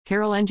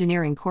Carroll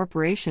Engineering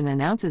Corporation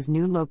announces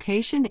new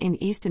location in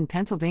Easton,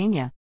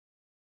 Pennsylvania.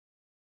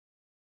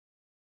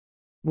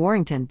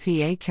 Warrington,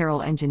 PA.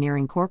 Carroll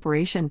Engineering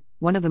Corporation,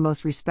 one of the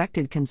most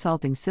respected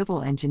consulting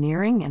civil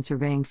engineering and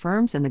surveying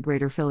firms in the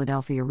greater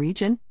Philadelphia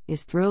region,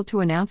 is thrilled to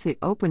announce the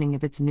opening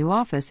of its new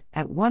office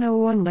at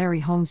 101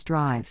 Larry Holmes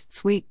Drive,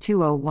 Suite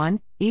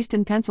 201,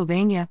 Easton,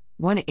 Pennsylvania,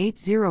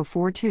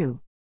 18042.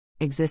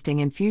 Existing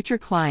and future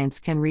clients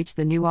can reach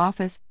the new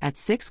office at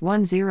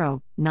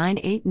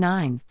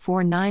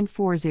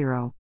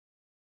 610-989-4940.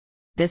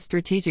 This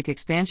strategic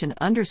expansion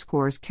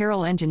underscores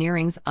Carroll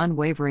Engineering's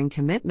unwavering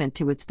commitment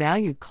to its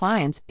valued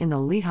clients in the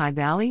Lehigh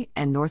Valley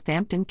and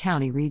Northampton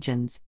County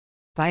regions.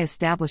 By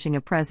establishing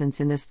a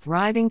presence in this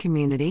thriving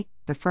community,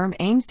 the firm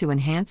aims to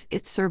enhance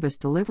its service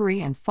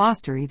delivery and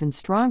foster even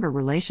stronger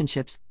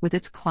relationships with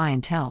its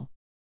clientele.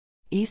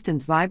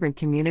 Easton's vibrant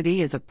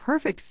community is a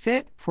perfect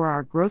fit for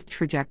our growth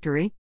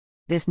trajectory.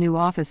 This new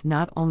office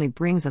not only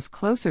brings us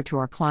closer to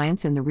our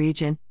clients in the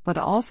region, but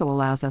also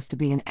allows us to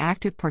be an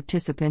active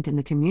participant in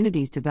the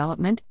community's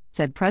development,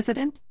 said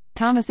President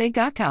Thomas A.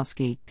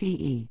 Gakowski,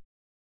 P.E.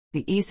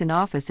 The Easton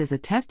office is a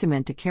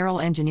testament to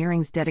Carroll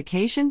Engineering's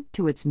dedication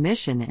to its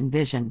mission and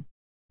vision.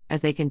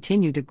 As they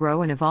continue to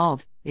grow and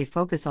evolve, they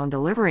focus on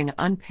delivering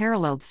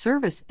unparalleled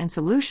service and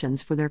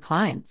solutions for their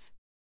clients.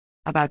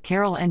 About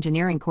Carroll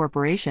Engineering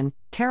Corporation.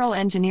 Carroll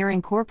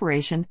Engineering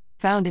Corporation,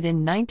 founded in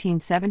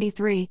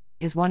 1973,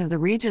 is one of the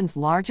region's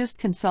largest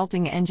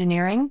consulting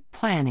engineering,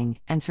 planning,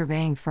 and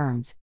surveying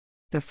firms.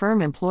 The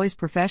firm employs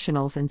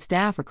professionals and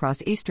staff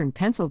across eastern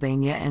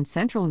Pennsylvania and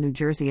central New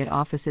Jersey at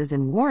offices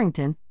in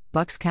Warrington,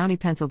 Bucks County,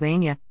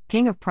 Pennsylvania,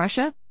 King of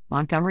Prussia,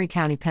 Montgomery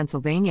County,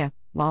 Pennsylvania,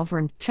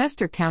 Malvern,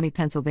 Chester County,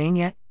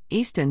 Pennsylvania,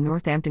 Easton,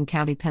 Northampton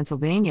County,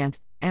 Pennsylvania, and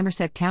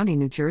Somerset County,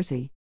 New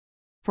Jersey.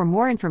 For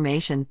more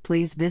information,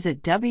 please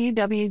visit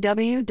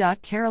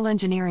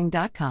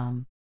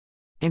www.carrollengineering.com.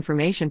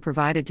 Information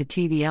provided to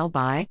TVL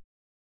by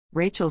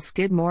Rachel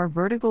Skidmore,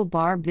 Vertical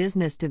Bar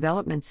Business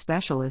Development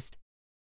Specialist.